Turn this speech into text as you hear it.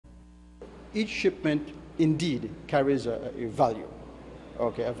each shipment indeed carries a value.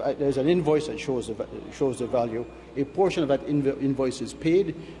 Okay, there's an invoice that shows the value. A portion of that invoice is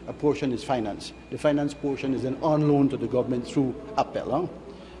paid, a portion is financed. The finance portion is then on loan to the government through appel. Huh?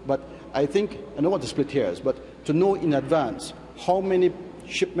 But I think, I don't want to split hairs, but to know in advance how many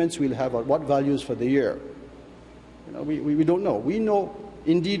shipments we'll have or what values for the year, we don't know. We know,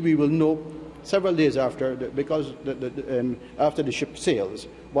 indeed we will know several days after, because after the ship sails,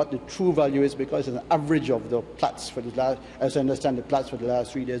 what the true value is, because it's an average of the Platts for the last, as I understand the Platts for the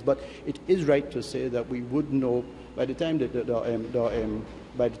last 3 days. But it is right to say that we would know by the time the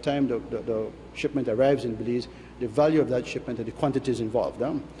shipment arrives in Belize, the value of that shipment and the quantities involved.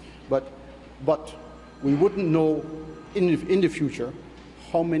 But we wouldn't know in the future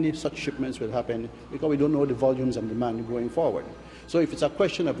how many such shipments will happen, because we don't know the volumes and demand going forward. So if it's a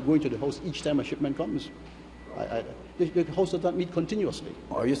question of going to the house each time a shipment comes, the house does not meet continuously.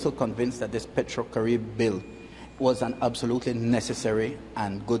 Are you so convinced that this Petrocaribe bill was an absolutely necessary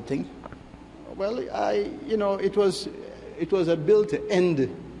and good thing? Well, it was a bill to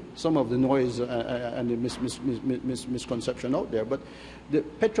end some of the noise and the misconception out there. But the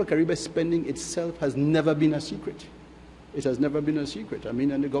Petrocaribe spending itself has never been a secret. It has never been a secret. I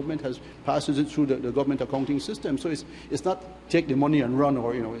mean, and the government has passes it through the government accounting system. So it's not take the money and run,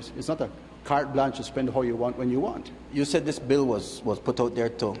 or it's not a carte blanche to spend how you want when you want. You said this bill was put out there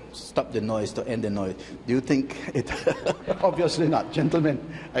to stop the noise, to end the noise. Do you think it? Obviously not, gentlemen.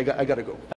 I got to go.